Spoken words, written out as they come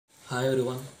Hi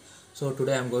everyone. So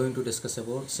today I am going to discuss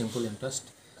about simple interest.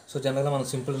 So జనరల్గా మనం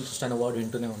simple interest అనే word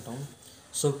వింటూనే ఉంటాం.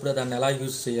 So ఇప్పుడు దాన్ని ఎలా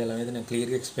యూజ్ చేయాలనేది నేను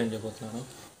క్లియర్గా ఎక్స్ప్లెయిన్ చేయబోతున్నాను.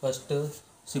 ఫస్ట్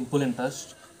సింపుల్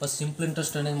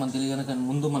ఇంట్రెస్ట్ అనేది మనకు తెలియక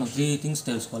ముందు మనం 3 థింగ్స్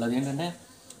తెలుసుకోవాలి. అదేంటంటే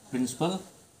principal,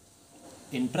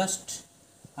 interest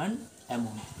and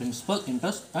amount.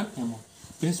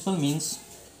 Principal means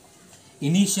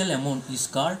initial amount is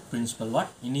called principal. What?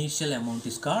 Initial amount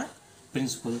is called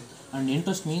principal. And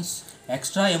interest means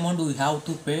extra amount we have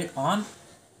to pay on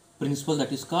principal,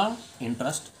 that is called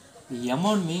interest. The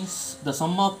amount means the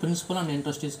sum of principal and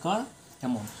interest is called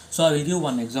amount. So I will give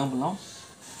one example now.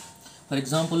 For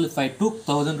example, if I took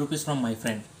 1000 rupees from my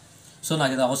friend, so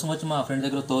నాకు ఇది అవసరం వచ్చి మా friend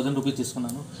దగ్గర 1000 rupees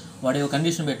తీసుకున్నాను. వాడు ఒక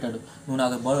condition పెట్టాడు, నువ్వు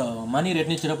నాకు మనీ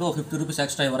రిటర్న్ ఇచ్చేటప్పుడు 50 రూపీస్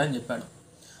ఎక్స్ట్రా ఇవ్వరని చెప్పాడు.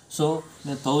 సో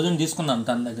నేను 1000 తీసుకున్నాను,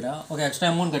 తన దగ్గర ఒక ఎక్స్ట్రా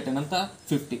అమౌంట్ కట్టాను, అంత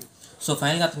 50. సో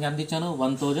ఫైనల్గా అతనికి ఎంత ఇచ్చాను?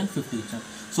 1050 ఇచ్చాను.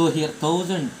 సో హియర్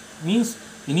 1000 మీన్స్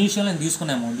ఇనీషియల్ నేను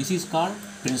తీసుకున్న amount, this is called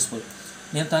principal.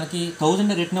 నేను తనకి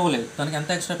 1000 రిటర్న్ ఇవ్వలేదు, తనకి ఎంత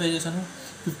ఎక్స్ట్రా పే చేశాను?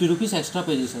 50 రూపీస్ ఎక్స్ట్రా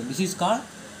పే చేశాను, దిస్ ఈజ్ కాల్డ్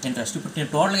ఇంట్రెస్ట్. ఇప్పుడు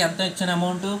నేను టోటల్గా ఎంత ఇచ్చాను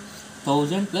amount?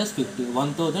 1000 + 50,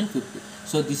 1050.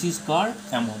 So this is called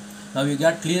amount. Now you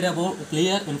get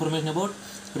clear information about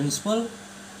principal,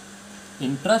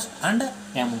 interest and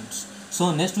amounts. So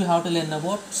next we have to learn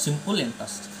about simple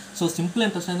interest. So simple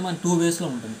interest అనేది మన 2 వేస్లో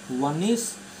ఉంటుంది. One is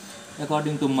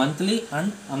according to monthly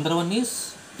and other one is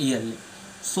yearly.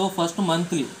 So first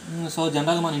monthly. So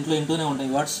జనరల్గా మన ఇంట్లో ఇంటూనే ఉంటాయి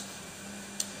words,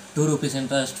 2 rupees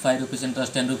interest, 5 rupees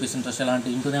interest, 10 rupees interest,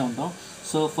 ఇలాంటివి ఇంటూనే ఉంటాం.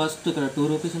 So first ఇక్కడ 2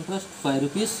 rupees interest, 5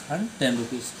 rupees and 10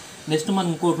 rupees. Next మనం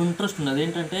ఇంకోటి ఇంట్రెస్ట్ ఉన్నది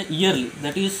ఏంటంటే yearly,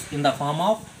 that is in the form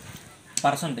of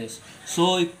percentage. So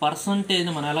ఈ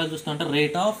పర్సంటేజ్ని మనం ఎలా చూస్తామంటే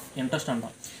రేట్ ఆఫ్ ఇంట్రెస్ట్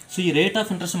అంటాం. సో ఈ రేట్ ఆఫ్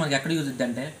ఇంట్రెస్ట్ మనకి ఎక్కడ యూజ్ అవుతుంది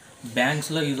అంటే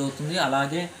బ్యాంక్స్లో యూజ్ అవుతుంది,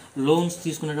 అలాగే లోన్స్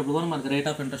తీసుకునేటప్పుడు కూడా మనకి రేట్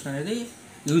ఆఫ్ ఇంట్రెస్ట్ అనేది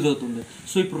యూజ్ అవుతుంది.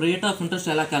 సో ఇప్పుడు రేట్ ఆఫ్ ఇంట్రెస్ట్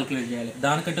ఎలా క్యాలిక్యులేట్ చేయాలి,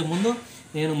 దానికంటే ముందు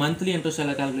నేను మంత్లీ ఇంట్రెస్ట్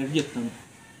ఎలా క్యాలిక్యులేట్ చెప్తాను.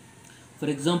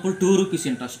 For example 2 rupees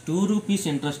interest. 2 rupees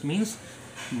interest means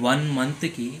 1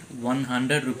 మంత్కి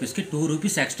 100 రూపీస్కి 2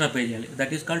 రూపీస్ ఎక్స్ట్రా పే చేయాలి,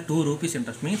 that is called 2 rupees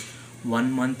interest. Means 1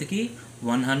 మంత్కి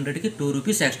 100కి 2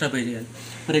 రూపీస్ ఎక్స్ట్రా పే చేయాలి.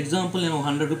 ఫర్ ఎగ్జాంపుల్ నేను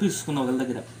 100 రూపీస్ తీసుకున్నా ఒకళ్ళ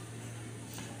దగ్గర,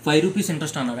 5 రూపీస్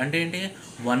ఇంట్రెస్ట్ అన్నారు అంటే ఏంటి?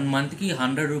 1 మంత్కి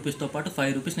 100 రూపీస్తో పాటు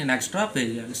 5 రూపీస్ నేను ఎక్స్ట్రా పే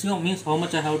చేయాలి. So means how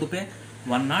much I have to pay?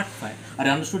 105. Are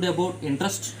understood about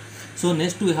interest? So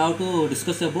next we have to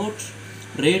discuss about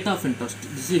rate of interest.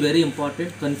 This is very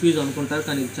important, confuse అనుకుంటారు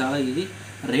కానీ ఇది చాలా easy.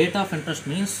 Rate of interest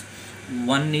means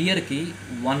 1 ఇయర్కి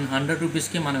 100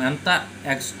 రూపీస్కి మనం ఎంత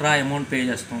extra amount pay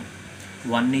చేస్తాం,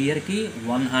 1 ఇయర్కి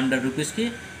 100 రూపీస్కి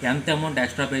ఎంత అమౌంట్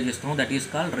ఎక్స్ట్రా పే చేస్తాం, that is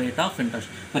called rate of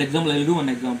interest. For example I will give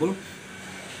one example.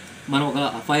 మనం ఒక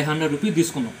 500 రూపీస్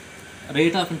తీసుకున్నాం,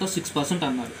 రేట్ ఆఫ్ ఇంట్రెస్ట్ 6%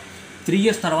 అన్నారు. 3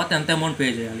 ఇయర్స్ తర్వాత ఎంత అమౌంట్ పే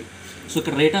చేయాలి? సో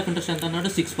ఇక్కడ రేట్ ఆఫ్ ఇంట్రెస్ట్ ఎంత అన్నాడు?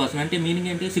 6%. అంటే మీనింగ్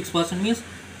ఏంటి? 6% మీన్స్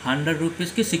 100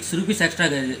 రూపీస్కి 6 రూపీస్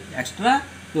ఎక్స్ట్రా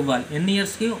ఇవ్వాలి. ఎన్ని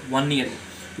ఇయర్స్కి? 1 ఇయర్కి.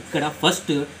 ఇక్కడ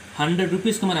ఫస్ట్ 100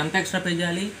 రూపీస్కి మనం ఎంత ఎక్స్ట్రా పే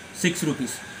చేయాలి? 6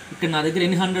 రూపీస్. ఇక్కడ నా దగ్గర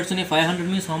ఎన్ని హండ్రెడ్స్ ఉన్నాయి? 500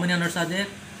 మీన్స్ హౌ మెనీ హండ్రెడ్స్ అదే?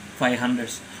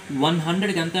 500.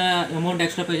 100కి ఎంత అమౌంట్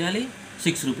ఎక్స్ట్రా పే చేయాలి?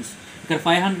 6 రూపీస్. ఇక్కడ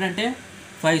 500 అంటే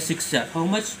 5 6 హౌ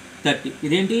మచ్? 30.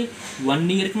 ఇదేంటి? 1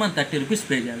 ఇయర్కి మనం 30 రూపీస్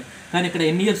పే చేయాలి. కానీ ఇక్కడ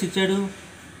ఎన్ని ఇయర్స్ ఇచ్చాడు?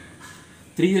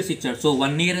 3 ఇయర్స్ ఇచ్చాడు. సో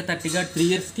 1 ఇయర్ 30గా 3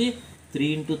 ఇయర్స్కి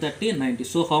 3 × 30 90.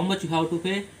 So how much you have to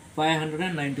pay?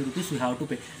 590 rupees you have to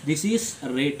pay. This is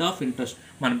rate of interest.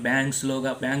 మన బ్యాంక్స్లో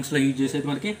యూజ్ చేసేది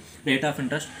మనకి rate of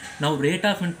interest. Now rate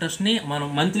of ఇంట్రెస్ట్ని మనం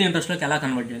మంత్లీ ఇంట్రెస్ట్లోకి ఎలా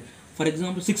కన్వర్ట్ చేయాలి? ఫర్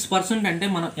ఎగ్జాంపుల్ 6% అంటే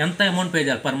మనం ఎంత అమౌంట్ పే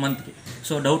చేయాలి పర్ మంత్కి?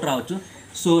 సో డౌట్ రావచ్చు.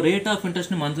 సో రేట్ ఆఫ్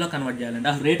ఇంట్రెస్ట్ని మంత్లో కన్వర్ట్ చేయాలండి.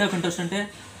 ఆ రేట్ ఆఫ్ ఇంట్రెస్ట్ అంటే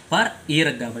పర్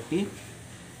ఇయర్ కాబట్టి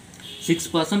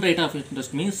 6% రేట్ ఆఫ్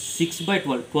ఇంట్రెస్ట్ మీన్స్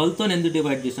 6/12. 12తో ఎందుకు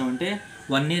డివైడ్ చేసామంటే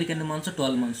 1 ఇయర్కి ఎన్ని months?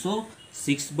 12 months. So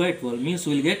 6/12 means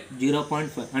will get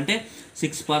 0.5. అంటే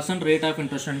 6% రేట్ ఆఫ్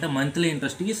ఇంట్రెస్ట్ అంటే monthly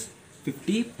interest is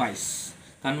 50 vice.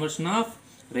 Conversion of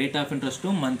rate of interest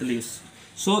to monthlies.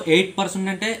 So 8%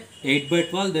 అంటే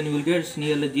 8/12, then will get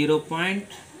nearly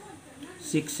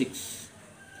 0.66.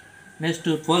 Next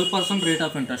 12% rate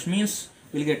of interest means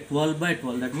we'll get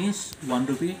 12/12, that means 1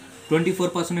 rupee.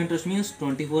 24% interest means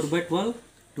 24/12,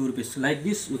 2 rupees. Like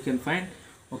this we can find.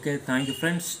 Okay, thank you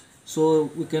friends. So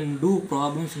we can do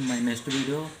problems in my next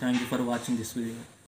video. Thank you for watching this video.